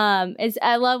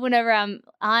 I love whenever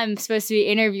I'm supposed to be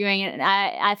interviewing and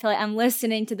I feel like I'm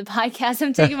listening to the podcast.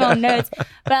 I'm taking my own notes,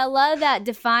 but I love that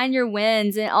define your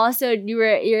wins, and also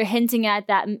you're hinting at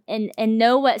that and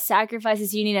know what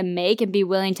sacrifices you need to make and be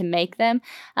willing to make them.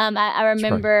 I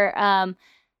remember.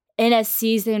 In a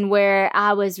season where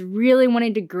I was really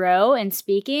wanting to grow in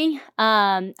speaking,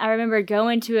 I remember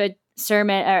going to a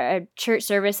sermon or a church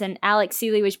service, and Alex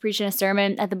Seeley was preaching a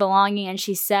sermon at the Belonging, and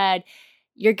she said,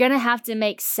 you're going to have to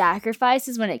make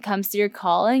sacrifices when it comes to your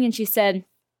calling. And she said,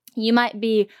 you might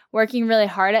be working really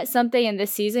hard at something in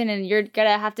this season and you're going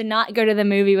to have to not go to the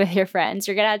movie with your friends.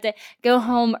 You're going to have to go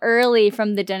home early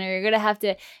from the dinner. You're going to have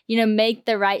to, make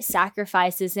the right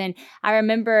sacrifices. And I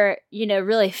remember,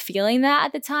 really feeling that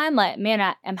at the time, like,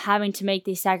 man, I'm having to make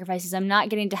these sacrifices. I'm not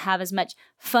getting to have as much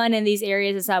fun in these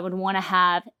areas as I would want to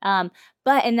have.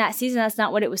 But in that season, that's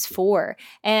not what it was for.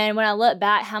 And when I look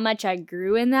back how much I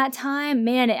grew in that time,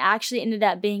 man, it actually ended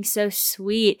up being so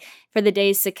sweet for the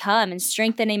days to come and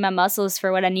strengthening my muscles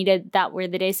for what I needed that were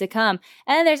the days to come.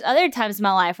 And then there's other times in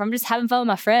my life where I'm just having fun with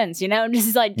my friends, I'm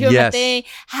just like doing my thing,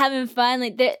 having fun.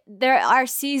 Like there are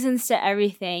seasons to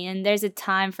everything and there's a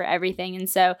time for everything. And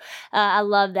so I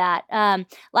love that.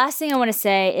 Last thing I want to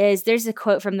say is there's a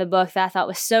quote from the book that I thought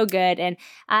was so good. And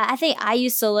I think I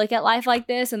used to look at life like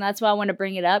this, and that's why I want to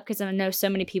bring it up because I know so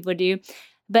many people do.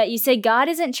 But you say God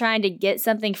isn't trying to get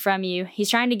something from you. He's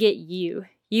trying to get you.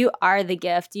 You are the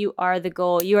gift. You are the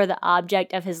goal. You are the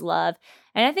object of his love.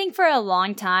 And I think for a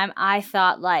long time, I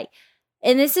thought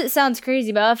and it sounds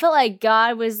crazy, but I felt like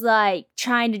God was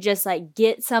trying to just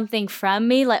get something from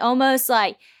me, almost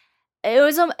it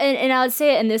was, and I would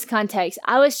say it in this context,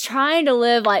 I was trying to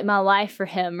live my life for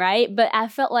him, right? But I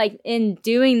felt like in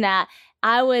doing that,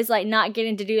 I was not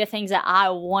getting to do the things that I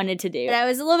wanted to do. And I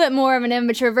was a little bit more of an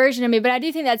immature version of me, but I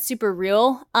do think that's super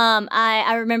real.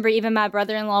 I remember even my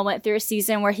brother-in-law went through a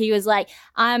season where he was like,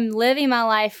 I'm living my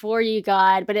life for you,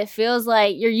 God, but it feels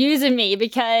like you're using me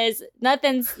because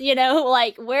nothing's,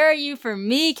 where are you for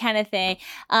me kind of thing.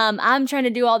 I'm trying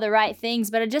to do all the right things,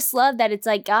 but I just love that it's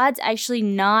God's actually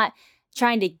not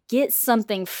trying to get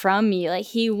something from you.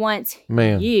 He wants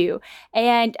you.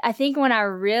 And I think when I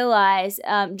realized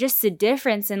just the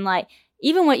difference in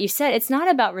even what you said, it's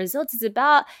not about results. It's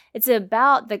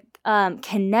about the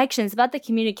connection. It's about the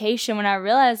communication. When I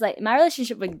realized my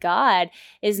relationship with God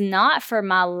is not for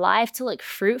my life to look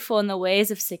fruitful in the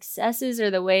ways of successes or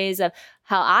the ways of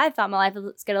how I thought my life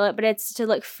was going to look, but it's to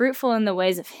look fruitful in the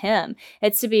ways of him.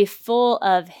 It's to be full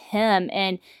of him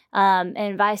and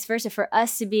vice versa, for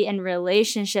us to be in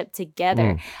relationship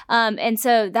together. And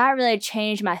so that really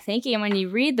changed my thinking. And when you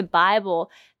read the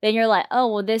Bible, then you're like,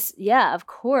 oh, well, this, yeah, of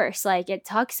course. It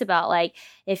talks about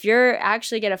if you're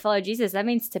actually going to follow Jesus, that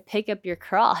means to pick up your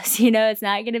cross. It's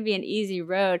not going to be an easy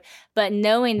road, but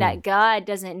knowing that God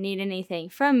doesn't need anything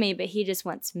from me, but he just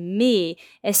wants me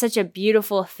is such a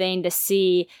beautiful thing to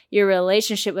see your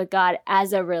relationship with God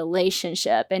as a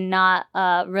relationship and not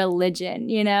a religion.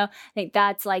 I think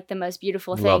that's the most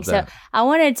beautiful thing. So I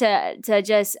wanted to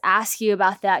just ask you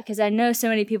about that because I know so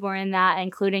many people are in that,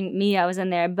 including me. I was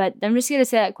in there, but I'm just going to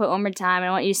say that quote one more time. And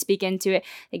I want you to speak into it.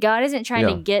 That God isn't trying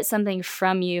to get something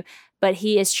from you, but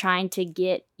he is trying to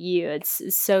get you.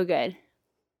 It's so good.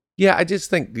 Yeah, I just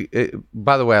think,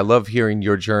 by the way, I love hearing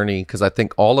your journey because I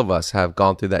think all of us have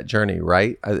gone through that journey,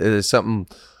 right? It is something,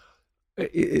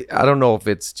 I don't know if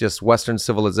it's just Western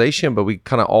civilization, but we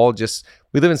kind of all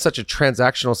we live in such a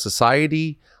transactional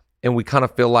society. And we kind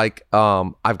of feel like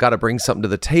I've got to bring something to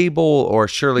the table, or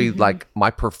surely my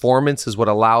performance is what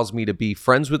allows me to be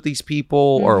friends with these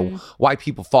people, or why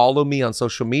people follow me on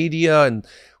social media. And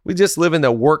we just live in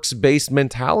the works-based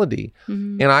mentality.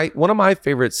 And one of my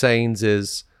favorite sayings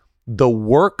is, the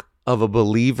work of a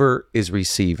believer is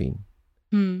receiving.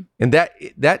 And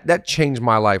that changed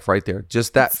my life right there.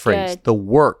 Just that phrase, good. The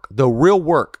work, the real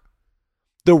work.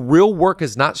 The real work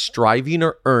is not striving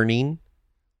or earning.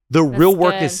 The real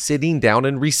work good. is sitting down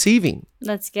and receiving.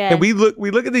 That's good. And we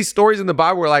look at these stories in the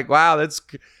Bible, we're like, wow, it's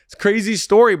a crazy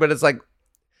story, but it's like,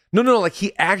 no, like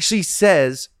he actually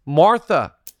says,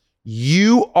 Martha,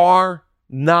 you are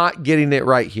not getting it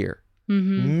right here.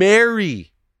 Mm-hmm.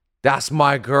 Mary, that's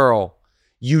my girl.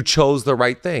 You chose the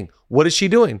right thing. What is she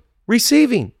doing?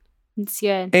 Receiving. It's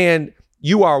good. And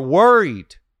you are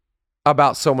worried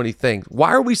about so many things.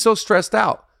 Why are we so stressed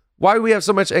out? Why do we have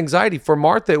so much anxiety? For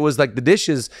Martha, it was like the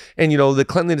dishes and, the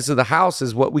cleanliness of the house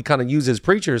is what we kind of use as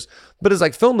preachers. But it's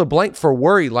like fill in the blank for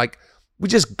worry. Like we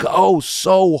just go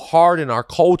so hard in our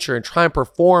culture and try and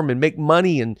perform and make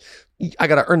money. And I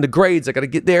got to earn the grades. I got to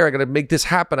get there. I got to make this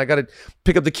happen. I got to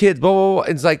pick up the kids. Blah, blah,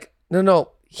 blah. It's like,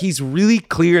 no. He's really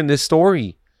clear in this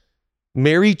story.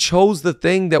 Mary chose the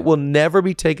thing that will never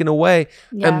be taken away.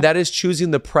 Yeah. And that is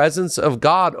choosing the presence of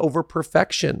God over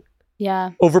perfection.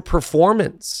 Yeah. Over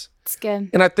performance. It's good.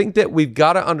 And I think that we've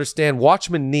got to understand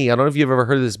Watchman Nee. I don't know if you've ever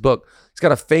heard of this book. He's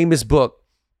got a famous book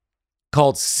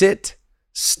called Sit,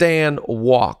 Stand,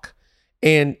 Walk.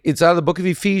 And it's out of the book of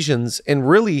Ephesians. And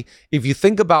really, if you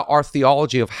think about our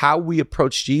theology of how we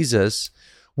approach Jesus,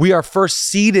 we are first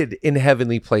seated in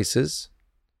heavenly places.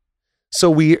 So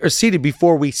we are seated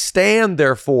before we stand,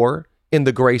 therefore, in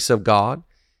the grace of God,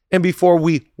 and before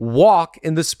we walk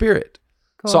in the Spirit.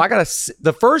 Cool. So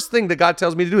the first thing that God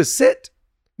tells me to do is sit.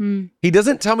 He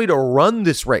doesn't tell me to run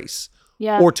this race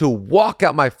or to walk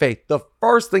out my faith. The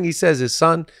first thing he says is,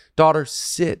 son, daughter,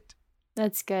 sit.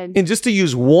 That's good. And just to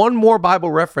use one more Bible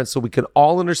reference so we can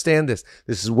all understand this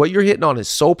is what you're hitting on is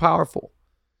so powerful.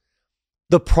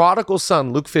 The prodigal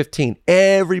son, Luke 15,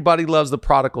 everybody loves the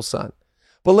prodigal son.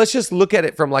 But let's just look at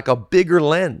it from like a bigger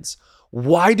lens.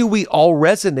 Why do we all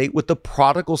resonate with the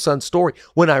prodigal son story?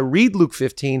 When I read Luke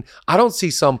 15, I don't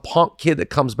see some punk kid that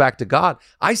comes back to God.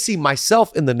 I see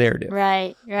myself in the narrative.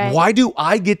 Right. Why do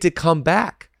I get to come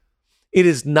back? It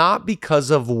is not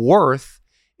because of worth.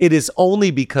 It is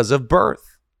only because of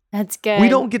birth. That's good. We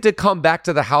don't get to come back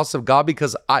to the house of God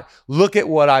because I look at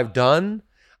what I've done.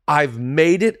 I've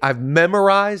made it. I've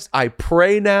memorized. I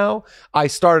pray now. I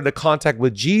started a contact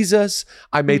with Jesus.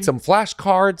 I made some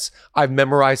flashcards. I've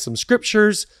memorized some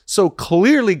scriptures. So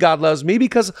clearly God loves me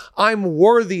because I'm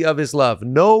worthy of his love.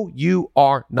 No, you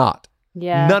are not.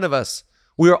 Yeah. None of us.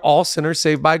 We are all sinners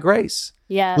saved by grace.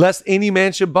 Yeah. Lest any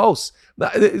man should boast.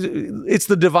 It's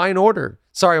the divine order.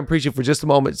 Sorry, I'm preaching for just a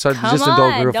moment. So just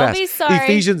indulge me real fast. Don't be sorry.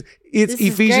 Ephesians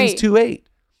 2:8.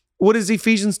 What does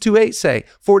Ephesians 2:8 say?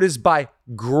 For it is by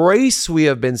grace we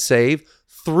have been saved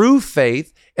through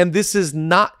faith, and this is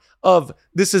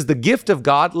the gift of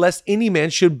God, lest any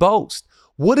man should boast.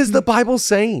 What is the Bible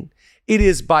saying? It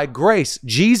is by grace.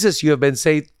 Jesus, you have been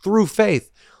saved through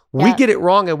faith. We get it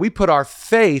wrong and we put our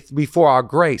faith before our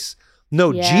grace.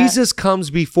 No, Jesus comes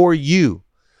before you.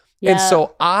 And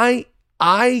so I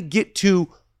get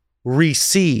to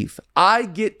receive. I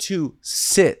get to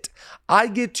sit. I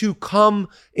get to come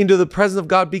into the presence of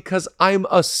God because I'm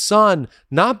a son,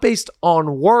 not based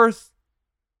on worth,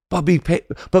 but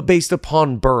based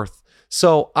upon birth.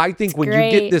 So I think when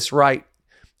you get this right,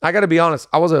 I got to be honest,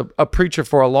 I was a preacher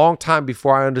for a long time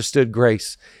before I understood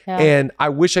grace. Yeah. And I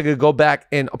wish I could go back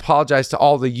and apologize to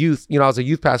all the youth. I was a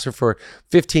youth pastor for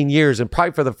 15 years, and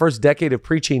probably for the first decade of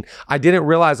preaching, I didn't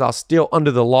realize I was still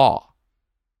under the law.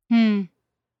 And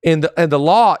the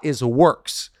law is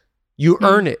works. You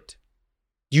earn it.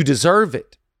 You deserve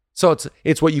it. So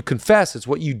it's what you confess. It's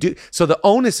what you do. So the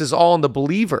onus is all on the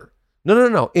believer.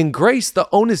 No. In grace, the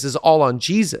onus is all on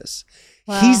Jesus.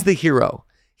 Wow. He's the hero.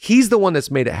 He's the one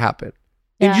that's made it happen.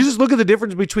 And you just look at the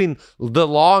difference between the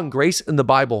law and grace in the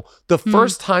Bible. The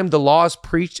first time the law is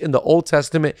preached in the Old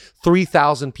Testament,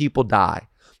 3,000 people die.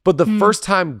 But the first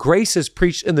time grace is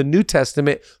preached in the New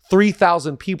Testament,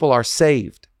 3,000 people are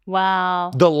saved.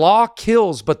 Wow. The law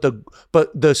kills, but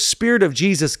the Spirit of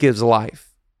Jesus gives life.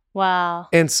 Wow.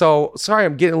 And so, sorry,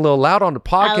 I'm getting a little loud on the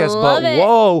podcast, but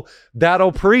whoa,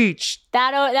 that'll preach.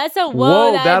 That's a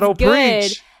whoa, that'll good.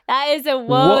 Preach. That is a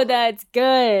whoa, that's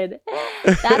good.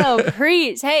 That'll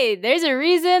preach. Hey, there's a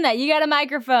reason that you got a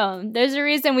microphone. There's a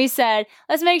reason we said,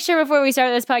 let's make sure before we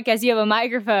start this podcast, you have a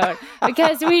microphone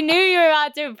because we knew you were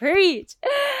about to preach.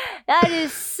 That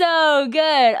is so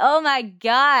good. Oh my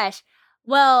gosh.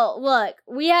 Well, look,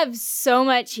 we have so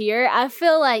much here. I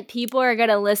feel like people are going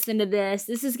to listen to this.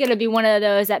 This is going to be one of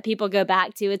those that people go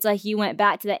back to. It's like you went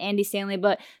back to the Andy Stanley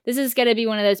book. This is going to be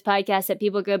one of those podcasts that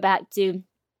people go back to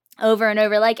over and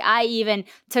over. Like I even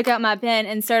took out my pen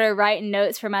and started writing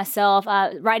notes for myself,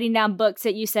 writing down books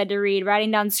that you said to read,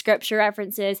 writing down scripture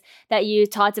references that you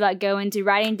talked about going to,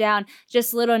 writing down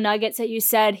just little nuggets that you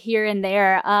said here and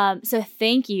there. So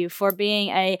thank you for being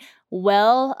a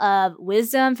well of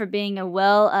wisdom, for being a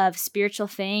well of spiritual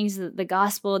things, the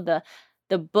gospel, the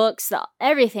books,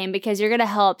 everything, because you're going to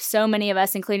help so many of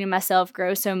us, including myself,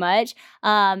 grow so much.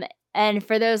 And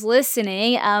for those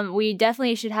listening, we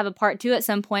definitely should have a part 2 at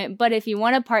some point. But if you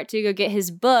want a part 2, go get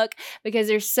his book, because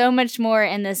there's so much more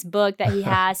in this book that he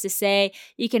has to say.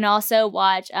 You can also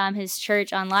watch his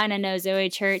church online. I know Zoe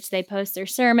Church, they post their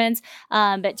sermons.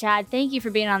 But Chad, thank you for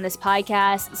being on this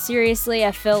podcast. Seriously,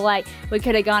 I feel like we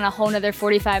could have gone a whole nother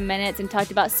 45 minutes and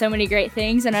talked about so many great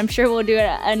things. And I'm sure we'll do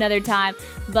it another time.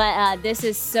 But this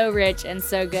is so rich and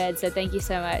so good. So thank you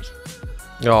so much.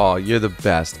 Oh, you're the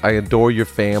best. I adore your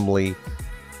family.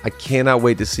 I cannot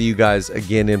wait to see you guys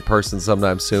again in person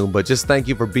sometime soon. But just thank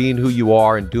you for being who you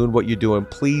are and doing what you're doing.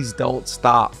 Please don't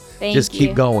stop. Just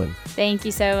keep going. Thank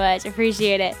you so much.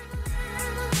 Appreciate it.